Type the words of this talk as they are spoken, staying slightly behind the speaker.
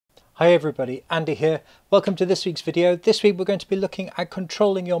Hi everybody, Andy here. Welcome to this week's video. This week we're going to be looking at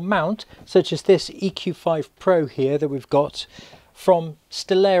controlling your mount, such as this EQ5 Pro here that we've got from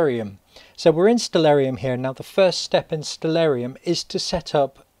Stellarium. So we're in Stellarium here. Now the first step in Stellarium is to set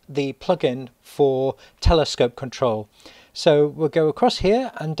up the plugin for telescope control. So we'll go across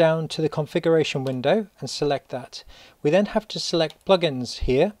here and down to the configuration window and select that. We then have to select plugins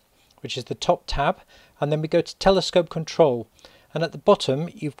here, which is the top tab, and then we go to telescope control. And at the bottom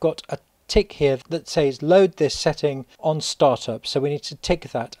you've got a tick here that says load this setting on startup. So we need to tick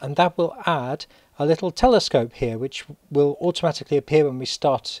that, and that will add a little telescope here which will automatically appear when we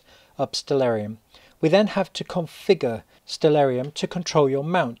start up Stellarium. We then have to configure Stellarium to control your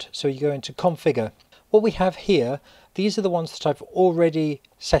mount. So you go into configure. What we have here, these are the ones that I've already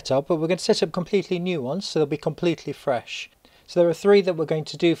set up, but we're going to set up completely new ones so they'll be completely fresh. So there are three that we're going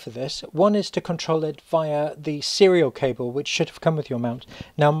to do for this. One is to control it via the serial cable, which should have come with your mount.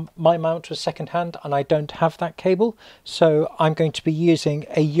 Now my mount was second-hand and I don't have that cable, so I'm going to be using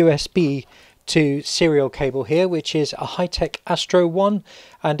a USB to serial cable here, which is a high-tech Astro one,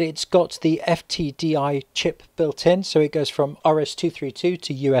 and it's got the FTDI chip built in, so it goes from RS-232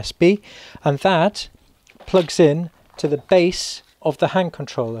 to USB, and that plugs in to the base of the hand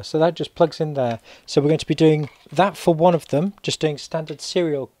controller, so that just plugs in there. So we're going to be doing that for one of them, just doing standard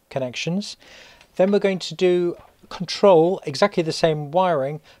serial connections. Then we're going to do control exactly the same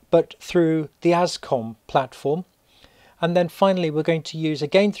wiring but through the AZCOM platform, and then finally we're going to use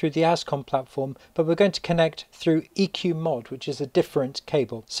again through the AZCOM platform, but we're going to connect through Eqmod, which is a different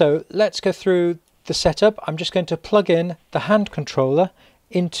cable. So let's go through the setup. I'm just going to plug in the hand controller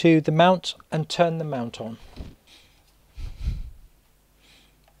into the mount and turn the mount on.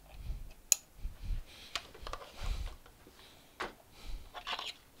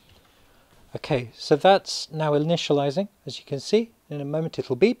 Okay, so that's now initializing, as you can see. In a moment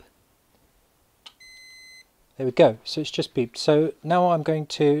it'll beep. There we go, so it's just beeped. So now I'm going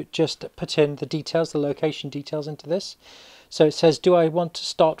to just put in the details, the location details into this. So it says, do I want to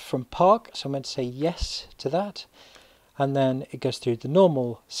start from park? So I'm going to say yes to that. And then it goes through the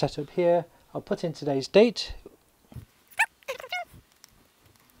normal setup here. I'll put in today's date.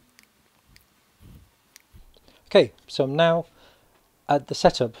 Okay, so I'm now at the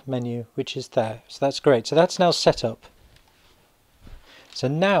setup menu, which is there. So that's great. So that's now set up. So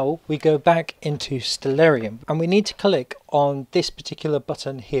now we go back into Stellarium and we need to click on this particular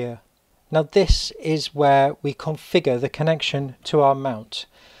button here. Now this is where we configure the connection to our mount.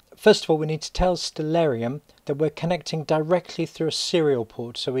 First of all, we need to tell Stellarium that we're connecting directly through a serial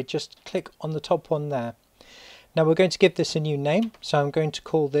port. So we just click on the top one there. Now we're going to give this a new name. So I'm going to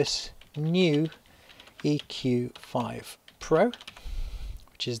call this new EQ5 Pro,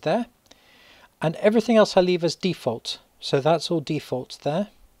 which is there, and everything else I leave as default. So that's all default there.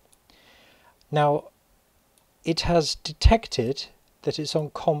 Now it has detected that it's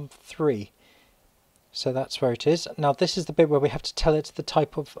on COM3, so that's where it is. Now this is the bit where we have to tell it the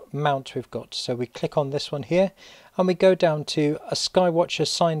type of mount we've got. So we click on this one here and we go down to a Skywatcher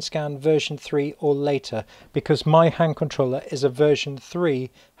SignScan version 3 or later, because my hand controller is a version 3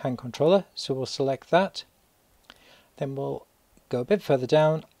 hand controller. So we'll select that, then we'll go a bit further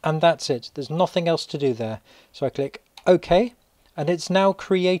down, and that's it. There's nothing else to do there. So I click OK, and it's now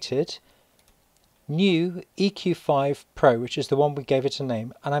created new EQ5 Pro, which is the one we gave it a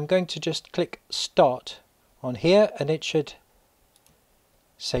name. And I'm going to just click Start on here, and it should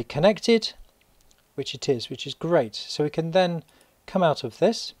say connected, which it is, which is great. So we can then come out of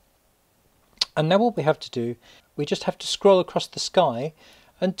this, and now what we have to do, we just have to scroll across the sky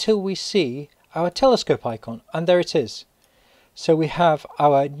until we see our telescope icon, and there it is. So we have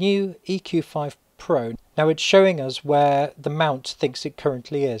our new EQ5 Pro. Now it's showing us where the mount thinks it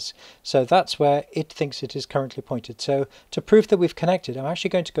currently is. So that's where it thinks it is currently pointed. So to prove that we've connected, I'm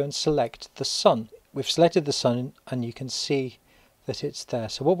actually going to go and select the sun. We've selected the sun and you can see that it's there.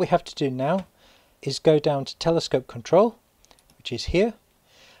 So what we have to do now is go down to telescope control, which is here.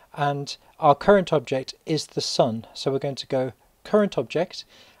 And our current object is the sun. So we're going to go current object,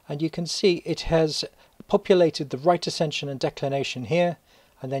 and you can see it has populated the right ascension and declination here,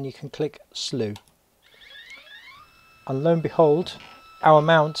 and then you can click slew, and lo and behold, our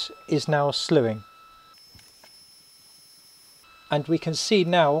mount is now slewing, and we can see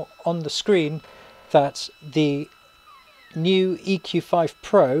now on the screen that the new EQ5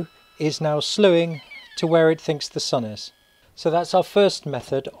 Pro is now slewing to where it thinks the sun is. So that's our first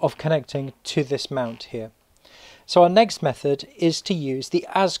method of connecting to this mount here. So our next method is to use the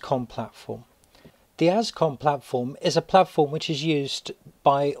AZCOM platform. The AZCOM platform is a platform which is used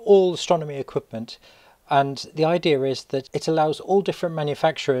by all astronomy equipment And the idea is that it allows all different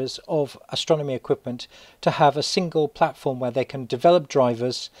manufacturers of astronomy equipment to have a single platform where they can develop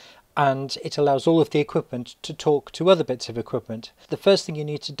drivers, and it allows all of the equipment to talk to other bits of equipment. The first thing you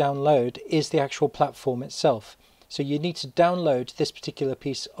need to download is the actual platform itself. So you need to download this particular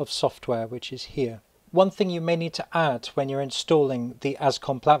piece of software, which is here. One thing you may need to add when you're installing the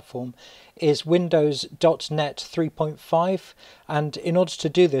AZCOM platform is Windows.NET 3.5, and in order to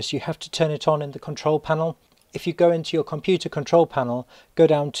do this you have to turn it on in the control panel. If you go into your computer control panel, go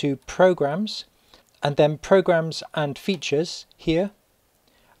down to Programs, and then Programs and Features here,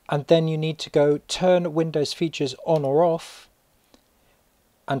 and then you need to go Turn Windows Features on or off.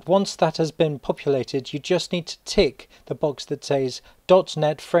 And once that has been populated, you just need to tick the box that says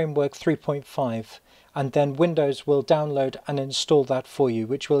 .NET Framework 3.5, and then Windows will download and install that for you,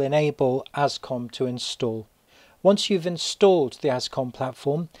 which will enable AZCOM to install. Once you've installed the AZCOM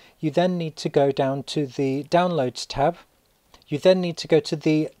platform, you then need to go down to the Downloads tab. You then need to go to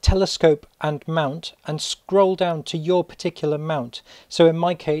the Telescope and Mount and scroll down to your particular mount. So in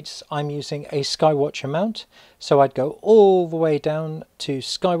my case, I'm using a Skywatcher mount. So I'd go all the way down to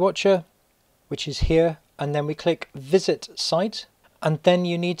Skywatcher, which is here, and then we click Visit Site. And then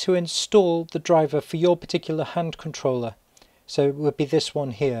you need to install the driver for your particular hand controller. So it would be this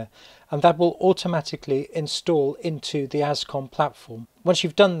one here, and that will automatically install into the AZCOM platform. Once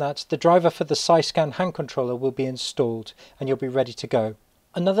you've done that, the driver for the SciScan hand controller will be installed and you'll be ready to go.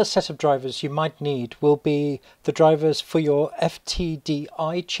 Another set of drivers you might need will be the drivers for your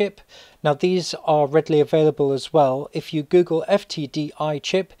FTDI chip. Now these are readily available as well. If you Google FTDI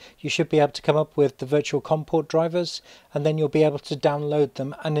chip, you should be able to come up with the virtual COM port drivers, and then you'll be able to download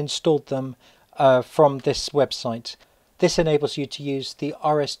them and install them from this website. This enables you to use the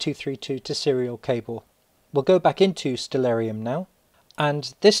RS-232 to serial cable. We'll go back into Stellarium now,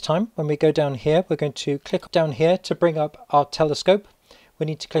 and this time when we go down here, we're going to click down here to bring up our telescope. We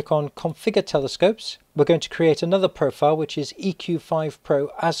need to click on Configure Telescopes. We're going to create another profile, which is EQ5 Pro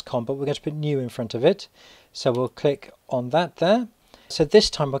AZCOM, but we're going to put new in front of it. So we'll click on that there. So this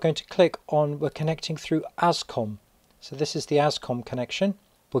time we're going to click on, we're connecting through AZCOM. So this is the AZCOM connection.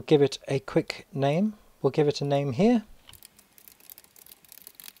 We'll give it a quick name. We'll give it a name here.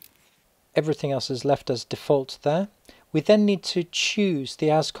 Everything else is left as default there. We then need to choose the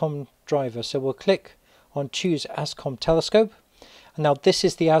AZCOM driver. So we'll click on Choose AZCOM Telescope. And now this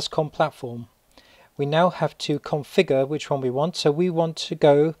is the AZCOM platform. We now have to configure which one we want. So we want to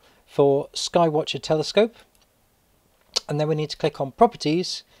go for Skywatcher Telescope. And then we need to click on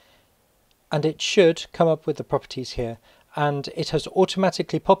Properties. And it should come up with the properties here. And it has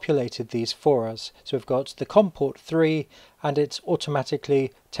automatically populated these for us. So we've got the COM port 3, and it's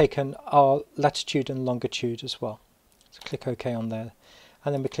automatically taken our latitude and longitude as well. So click OK on there,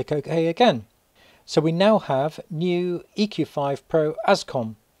 and then we click OK again. So we now have new EQ5 Pro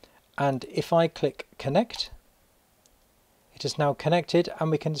AZCOM, and if I click Connect, it is now connected,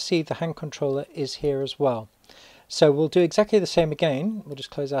 and we can see the hand controller is here as well. So we'll do exactly the same again. We'll just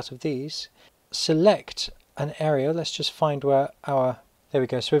close out of these, select an area. Let's just find where our, there we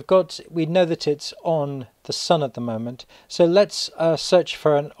go. So we know that it's on the sun at the moment. So let's search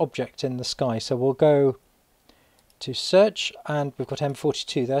for an object in the sky. So we'll go to search, and we've got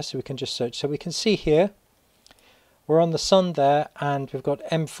M42 there, so we can just search. So we can see here we're on the sun there, and we've got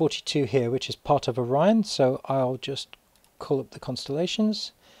M42 here, which is part of Orion. So I'll just call up the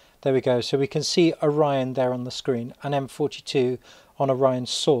constellations. There we go. So we can see Orion there on the screen, and M42 on Orion's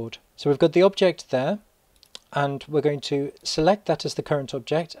sword. So we've got the object there, and we're going to select that as the current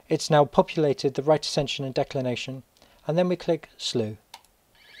object. It's now populated the right ascension and declination, and then we click slew.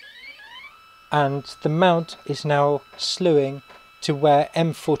 And the mount is now slewing to where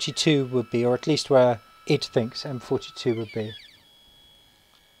M42 would be, or at least where it thinks M42 would be.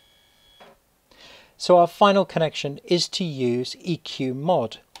 So our final connection is to use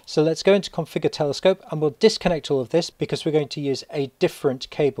Eqmod. So let's go into Configure Telescope, and we'll disconnect all of this because we're going to use a different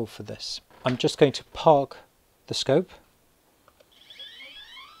cable for this. I'm just going to park the scope.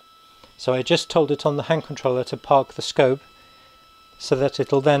 So I just told it on the hand controller to park the scope so that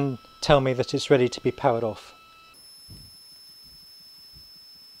it'll then tell me that it's ready to be powered off.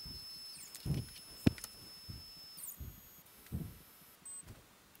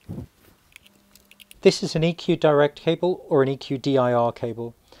 This is an EQ direct cable or an EQ DIR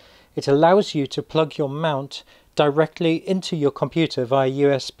cable. It allows you to plug your mount directly into your computer via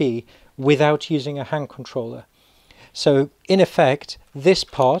USB without using a hand controller. So in effect, this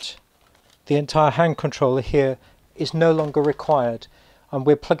part, the entire hand controller here, is no longer required, and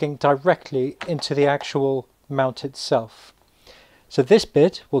we're plugging directly into the actual mount itself. So this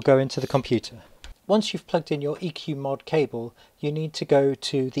bit will go into the computer. once you've plugged in your Eqmod cable, you need to go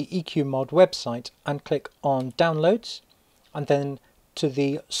to the Eqmod website and click on Downloads, and then to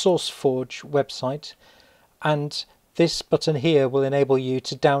the SourceForge website, and this button here will enable you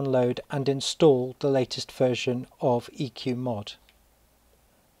to download and install the latest version of Eqmod.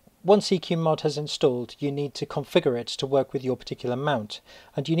 Once Eqmod has installed, you need to configure it to work with your particular mount,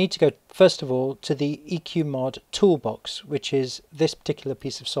 and you need to go first of all to the Eqmod toolbox, which is this particular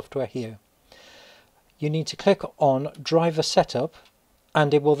piece of software here. You need to click on Driver Setup,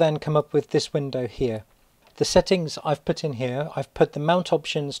 and it will then come up with this window here. The settings I've put in here, I've put the mount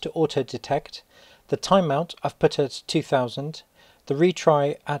options to auto detect, the time mount I've put at 2000, the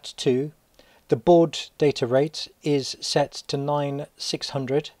retry at 2, the baud data rate is set to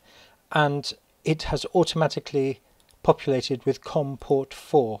 9600, and it has automatically populated with COM port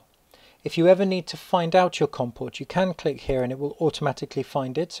 4. If you ever need to find out your COM port, you can click here and it will automatically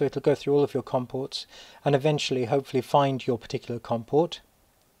find it, so it'll go through all of your COM ports and eventually hopefully find your particular COM port.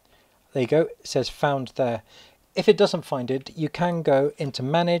 There you go, it says found there. If it doesn't find it, you can go into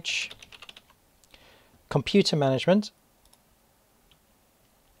Manage, Computer Management.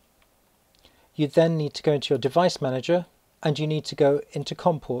 You then need to go into your Device Manager and you need to go into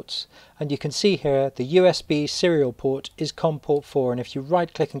COM ports, and you can see here the USB serial port is COM port 4, and if you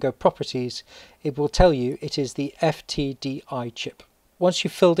right click and go Properties, it will tell you it is the FTDI chip. Once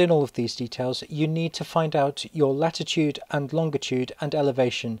you've filled in all of these details, you need to find out your latitude and longitude and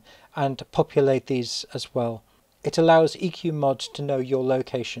elevation and populate these as well. It allows Eqmod to know your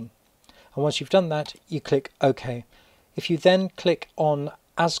location. And once you've done that, you click OK. If you then click on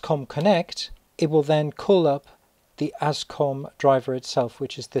AZCOM Connect, it will then call up the AZCOM driver itself,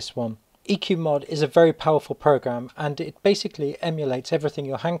 which is this one. Eqmod is a very powerful program, and it basically emulates everything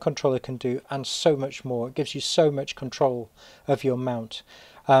your hand controller can do and so much more. It gives you so much control of your mount.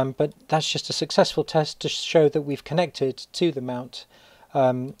 But that's just a successful test to show that we've connected to the mount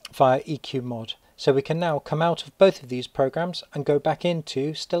via Eqmod. So we can now come out of both of these programs and go back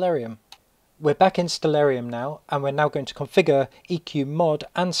into Stellarium. We're back in Stellarium now, and we're now going to configure Eqmod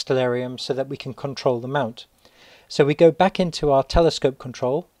and Stellarium so that we can control the mount. So we go back into our telescope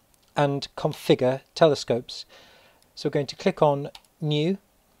control and configure telescopes. So we're going to click on New.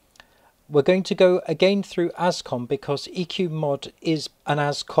 We're going to go again through AZCOM because Eqmod is an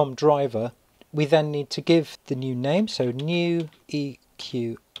AZCOM driver. We then need to give the new name, so new Eqmod,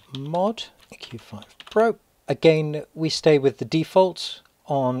 EQ5 Pro. Again, we stay with the default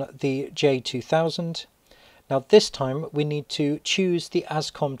on the J2000. Now this time we need to choose the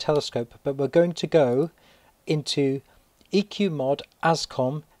AZCOM telescope, but we're going to go into Eqmod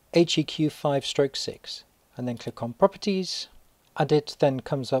AZCOM HEQ5/6 and then click on Properties, and it then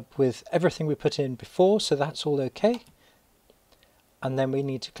comes up with everything we put in before, so that's all okay. And then we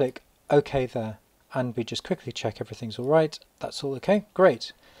need to click OK there, and we just quickly check everything's all right. That's all okay,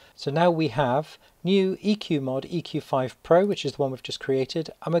 great. So now we have new Eqmod EQ5 Pro, which is the one we've just created,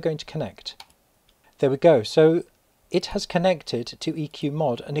 and we're going to connect. There we go. So it has connected to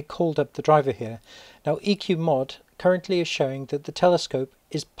Eqmod and it called up the driver here. Now Eqmod currently is showing that the telescope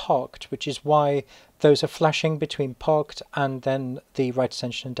is parked, which is why those are flashing between parked and then the right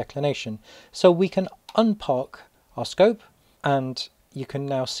ascension and declination. So we can unpark our scope and you can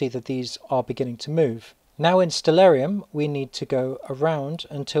now see that these are beginning to move. Now in Stellarium we need to go around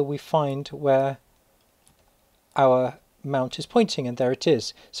until we find where our mount is pointing, and there it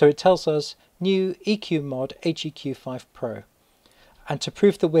is. So it tells us new Eqmod HEQ5 Pro. And to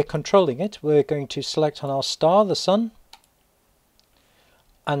prove that we're controlling it, we're going to select on our star the sun,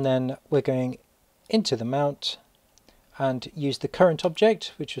 and then we're going into the mount and use the current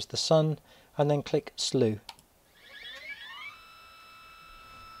object, which was the sun, and then click slew.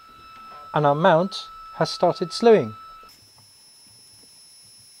 And our mount has started slewing.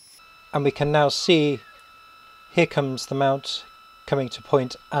 And we can now see, here comes the mount coming to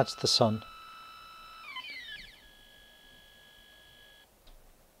point at the sun.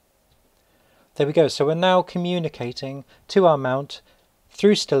 There we go, so we're now communicating to our mount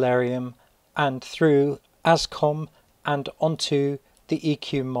through Stellarium and through AZCOM and onto the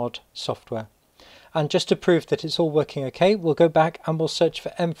Eqmod software. And just to prove that it's all working okay, we'll go back and we'll search for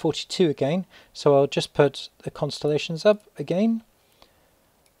M42 again. So I'll just put the constellations up again.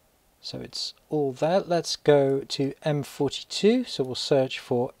 So it's all there. Let's go to M42. So we'll search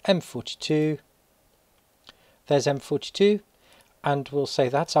for M42. There's M42. And we'll say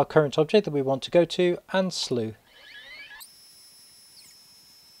that's our current object that we want to go to, and slew.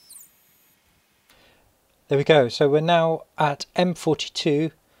 There we go. So we're now at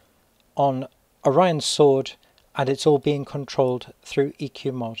M42 on Orion's sword, and it's all being controlled through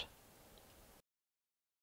Eqmod.